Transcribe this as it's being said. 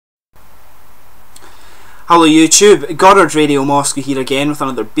Hello YouTube, Goddard Radio Moscow here again with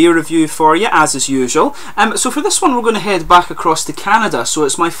another beer review for you, as is usual. So for this one we're going to head back across to Canada. So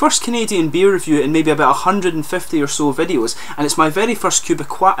it's my first Canadian beer review in maybe about 150 or so videos, and it's my very first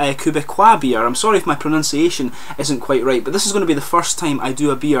Quebecois beer. I'm sorry if my pronunciation isn't quite right, but this is going to be the first time I do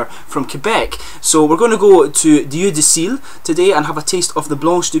a beer from Quebec. So we're going to go to Dieu du Ciel today and have a taste of the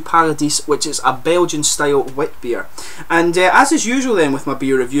Blanche du Paradis, which is a Belgian style wit beer. And as is usual then with my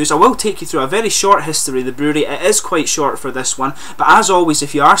beer reviews, I will take you through a very short history of the brewery. It is quite short for this one, but as always,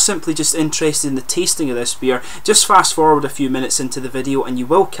 if you are simply just interested in the tasting of this beer, just fast forward a few minutes into the video and you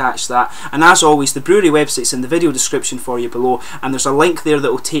will catch that. And as always, the brewery website's in the video description for you below, and there's a link there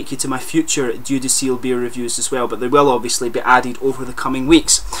that will take you to my future Dieu du Ciel beer reviews as well, but they will obviously be added over the coming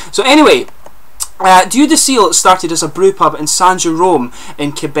weeks. So anyway, Dieu du Ciel started as a brew pub in Saint-Jérôme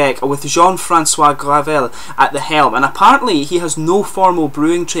in Quebec with Jean-Francois Gravel at the helm, and apparently he has no formal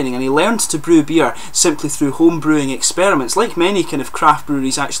brewing training and he learned to brew beer simply through home brewing experiments. Like many kind of craft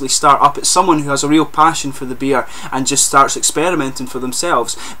breweries actually start up, it's someone who has a real passion for the beer and just starts experimenting for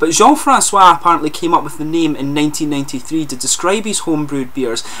themselves. But Jean-Francois apparently came up with the name in 1993 to describe his home brewed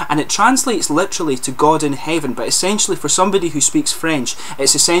beers, and it translates literally to God in heaven, but essentially for somebody who speaks French,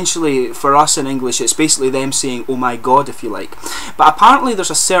 it's essentially, for us in English, it's basically them saying oh my god, if you like. But apparently there's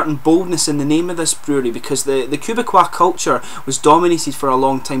a certain boldness in the name of this brewery because the Quebecois culture was dominated for a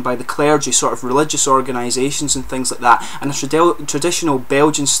long time by the clergy, sort of religious organisations and things like that, and a traditional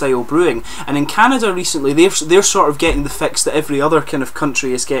Belgian style brewing. And in Canada recently they're sort of getting the fix that every other kind of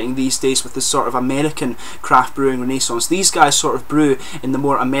country is getting these days with this sort of American craft brewing renaissance. These guys sort of brew in the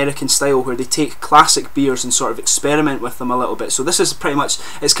more American style where they take classic beers and sort of experiment with them a little bit. So this is pretty much,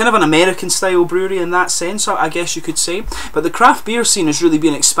 it's kind of an American style brewery in that sense, I guess you could say. But the craft beer scene has really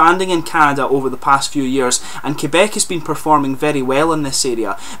been expanding in Canada over the past few years, and Quebec has been performing very well in this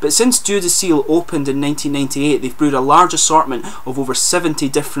area. But since Dieu du Ciel opened in 1998, they've brewed a large assortment of over 70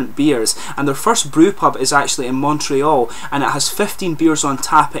 different beers, and their first brew pub is actually in Montreal, and it has 15 beers on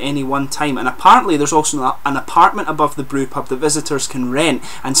tap at any one time. And apparently there's also an apartment above the brew pub that visitors can rent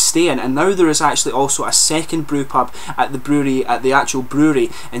and stay in, and now there is actually also a second brew pub at the brewery, at the actual brewery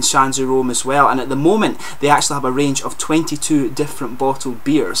in Saint-Jérôme as well. And at the moment they actually have a range of 22 different bottled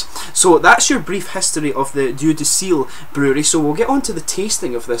beers. So that's your brief history of the Dieu du Ciel brewery. So we'll get on to the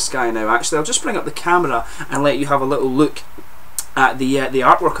tasting of this guy now. Actually, I'll just bring up the camera and let you have a little look at the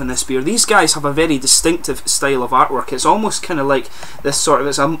artwork on this beer. These guys have a very distinctive style of artwork. It's almost kind of like this sort of,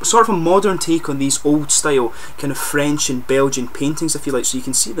 it's a sort of a modern take on these old style kind of French and Belgian paintings, if you like. So you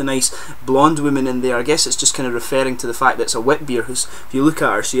can see the nice blonde woman in there. I guess it's just kind of referring to the fact that it's a wit beer, who's, if you look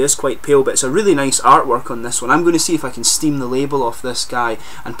at her, she is quite pale, but it's a really nice artwork on this one. I'm going to see if I can steam the label off this guy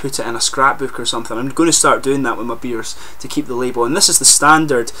and put it in a scrapbook or something. I'm going to start doing that with my beers to keep the label. And this is the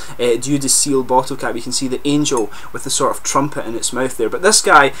standard Dieu du Ciel bottle cap. You can see the angel with the sort of trumpet in its mouth there. But this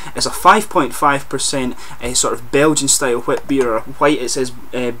guy is a 5.5% sort of Belgian style wit beer, or white, it says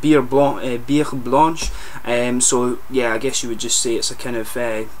bière blanche. So yeah, I guess you would just say it's a kind of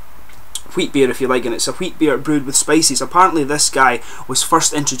wheat beer, if you like, and it's a wheat beer brewed with spices. Apparently this guy was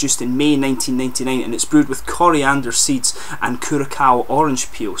first introduced in May 1999, and it's brewed with coriander seeds and curacao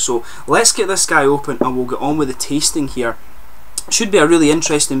orange peel. So let's get this guy open and we'll get on with the tasting here. Should be a really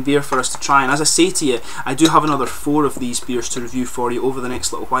interesting beer for us to try, and as I say to you, I do have another 4 of these beers to review for you over the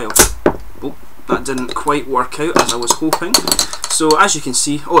next little while. Oh, that didn't quite work out as I was hoping. So as you can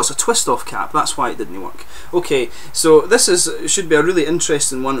see, oh, it's a twist off cap, that's why it didn't work. Okay, so this should be a really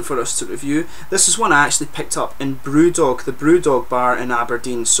interesting one for us to review. This is one I actually picked up in Brewdog, the Brewdog bar in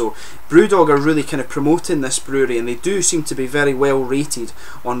Aberdeen. So Brewdog are really kind of promoting this brewery, and they do seem to be very well rated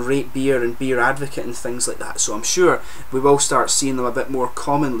on Rate Beer and Beer Advocate and things like that. So I'm sure we will start seeing them a bit more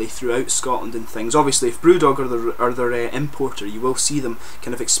commonly throughout Scotland and things. Obviously if Brewdog are their importer, you will see them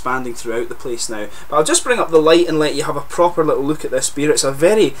kind of expanding throughout the place now. But I'll just bring up the light and let you have a proper little look at this beer. It's a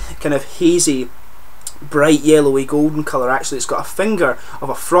very kind of hazy, bright yellowy golden colour. Actually, it's got a finger of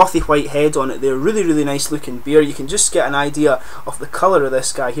a frothy white head on it there. Really, really nice looking beer. You can just get an idea of the colour of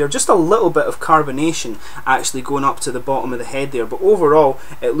this guy here. Just a little bit of carbonation actually going up to the bottom of the head there, but overall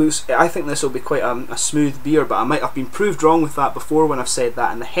it looks, I think this will be quite a smooth beer, but I might have been proved wrong with that before when I've said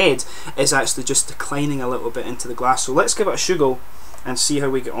that, and the head is actually just declining a little bit into the glass. So let's give it a shuggle and see how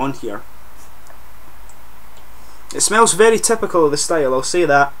we get on here. It smells very typical of the style, I'll say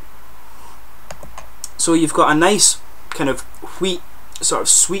that. So you've got a nice kind of wheat, sort of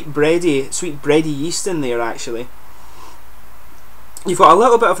sweet bready yeast in there actually. You've got a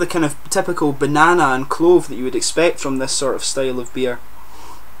little bit of the kind of typical banana and clove that you would expect from this sort of style of beer.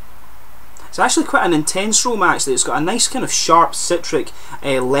 It's actually quite an intense aroma actually. It's got a nice kind of sharp citric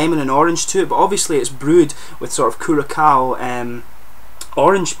lemon and orange to it, but obviously it's brewed with sort of curacao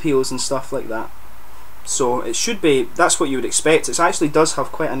orange peels and stuff like that. So it should be, that's what you would expect. It actually does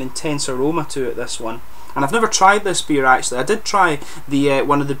have quite an intense aroma to it, this one. And I've never tried this beer actually. I did try the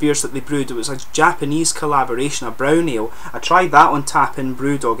one of the beers that they brewed. It was a Japanese collaboration, a brown ale. I tried that on Tap In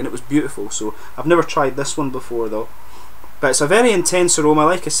Brewdog and it was beautiful. So I've never tried this one before though. But it's a very intense aroma,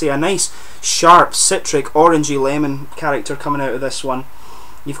 like I say, a nice sharp citric orangey lemon character coming out of this one.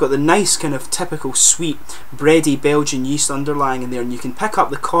 You've got the nice kind of typical sweet bready Belgian yeast underlying in there, and you can pick up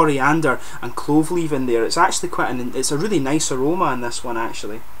the coriander and clove leaf in there. It's actually it's a really nice aroma in this one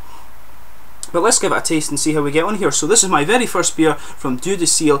actually. But let's give it a taste and see how we get on here. So this is my very first beer from Dieu du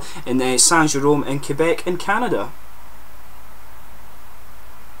Ciel in Saint-Jérôme in Quebec in Canada.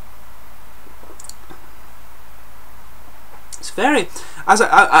 It's very, as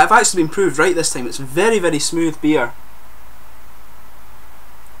I've actually been proved right this time, it's very, very smooth beer.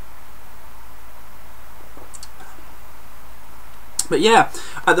 But yeah,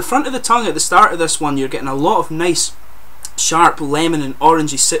 at the front of the tongue at the start of this one, you're getting a lot of nice sharp lemon and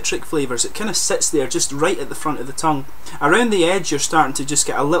orangey citric flavours. It kind of sits there just right at the front of the tongue. Around the edge you're starting to just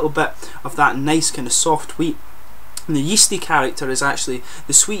get a little bit of that nice kind of soft wheat. And the yeasty character is actually,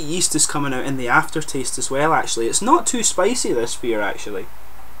 the sweet yeast is coming out in the aftertaste as well actually. It's not too spicy, this beer actually.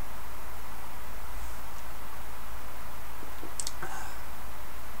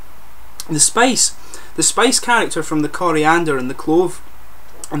 The spice character from the coriander and the clove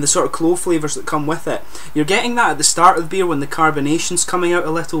and the sort of clove flavours that come with it, you're getting that at the start of the beer when the carbonation's coming out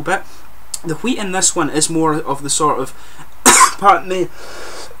a little bit. The wheat in this one is more of the sort of pardon me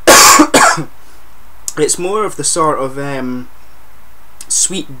it's more of the sort of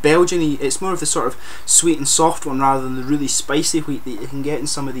sweet Belgian-y, it's more of the sort of sweet and soft one rather than the really spicy wheat that you can get in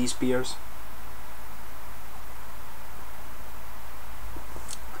some of these beers.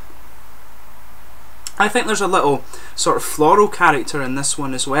 I think there's a little sort of floral character in this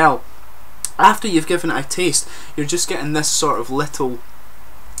one as well. After you've given it a taste, you're just getting this sort of little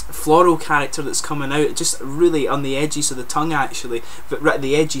floral character that's coming out, just really on the edges of the tongue actually, but right at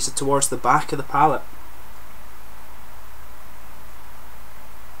the edges towards the back of the palate.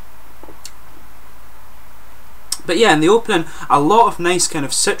 But yeah, in the opening, a lot of nice kind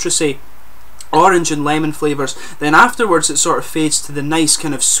of citrusy orange and lemon flavours. Then afterwards it sort of fades to the nice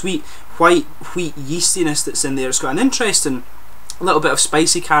kind of sweet white wheat yeastiness that's in there. It's got an interesting little bit of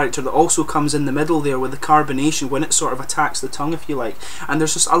spicy character that also comes in the middle there with the carbonation when it sort of attacks the tongue, if you like. And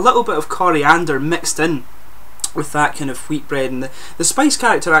there's just a little bit of coriander mixed in with that kind of wheat bread, and the spice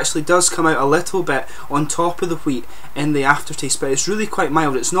character actually does come out a little bit on top of the wheat in the aftertaste, but it's really quite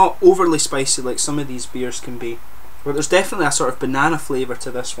mild. It's not overly spicy like some of these beers can be. But there's definitely a sort of banana flavour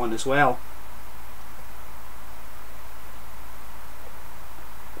to this one as well.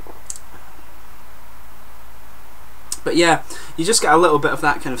 But yeah, you just get a little bit of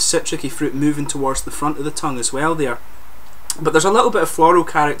that kind of citricy fruit moving towards the front of the tongue as well there. But there's a little bit of floral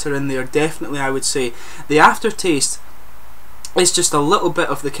character in there, definitely, I would say. The aftertaste is just a little bit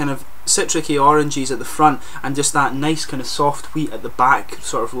of the kind of citricy oranges at the front and just that nice kind of soft wheat at the back,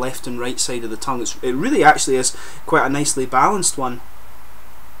 sort of left and right side of the tongue. It really actually is quite a nicely balanced one.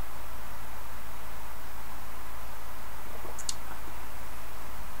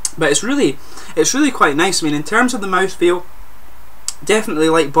 But it's really quite nice. I mean, in terms of the mouthfeel, definitely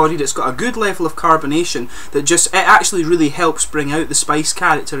light-bodied. It's got a good level of carbonation that just, it actually really helps bring out the spice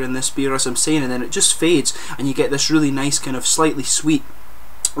character in this beer, as I'm saying, and then it just fades and you get this really nice kind of slightly sweet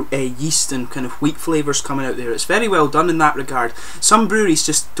yeast and kind of wheat flavours coming out there. It's very well done in that regard. Some breweries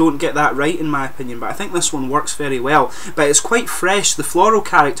just don't get that right in my opinion, but I think this one works very well. But it's quite fresh. The floral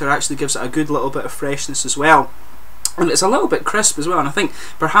character actually gives it a good little bit of freshness as well. And it's a little bit crisp as well, and I think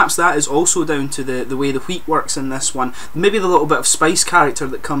perhaps that is also down to the way the wheat works in this one. Maybe the little bit of spice character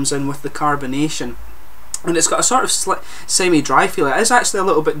that comes in with the carbonation. And it's got a sort of semi-dry feel. It is actually a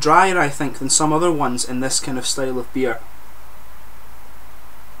little bit drier, I think, than some other ones in this kind of style of beer.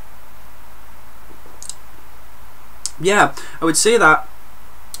 Yeah, I would say that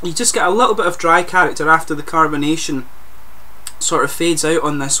you just get a little bit of dry character after the carbonation sort of fades out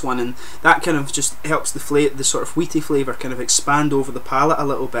on this one, and that kind of just helps the sort of wheaty flavour kind of expand over the palate a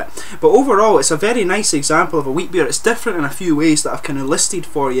little bit. But overall, it's a very nice example of a wheat beer. It's different in a few ways that I've kind of listed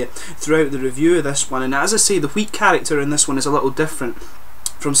for you throughout the review of this one, and as I say, the wheat character in this one is a little different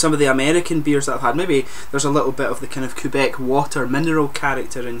from some of the American beers that I've had. Maybe there's a little bit of the kind of Quebec water mineral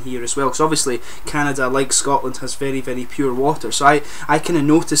character in here as well, because obviously Canada, like Scotland, has very, very pure water. So I kind of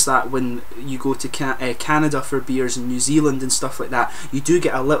notice that when you go to Canada for beers, and New Zealand and stuff like that, you do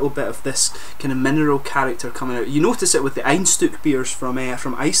get a little bit of this kind of mineral character coming out. You notice it with the Einstök beers from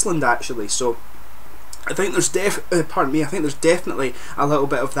Iceland actually. So I think there's I think there's definitely a little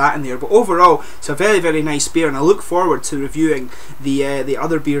bit of that in there. But overall, it's a very, very nice beer, and I look forward to reviewing the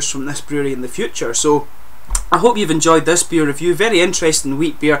other beers from this brewery in the future. So I hope you've enjoyed this beer review. Very interesting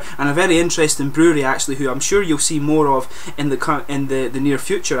wheat beer, and a very interesting brewery actually, who I'm sure you'll see more of in the near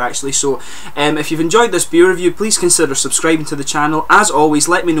future actually. So if you've enjoyed this beer review, please consider subscribing to the channel. As always,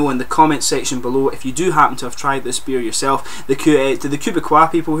 let me know in the comment section below if you do happen to have tried this beer yourself. To the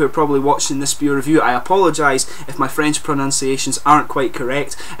Quebecois people who are probably watching this beer review, I apologise if my French pronunciations aren't quite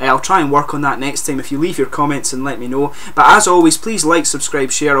correct. I'll try and work on that next time if you leave your comments and let me know. But as always, please like,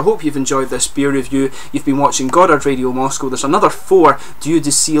 subscribe, share. I hope you've enjoyed this beer review. You've been watching Goddard Radio Moscow. There's another 4 Dieu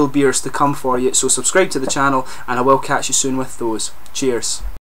du Ciel beers to come for you, so subscribe to the channel and I will catch you soon with those. Cheers.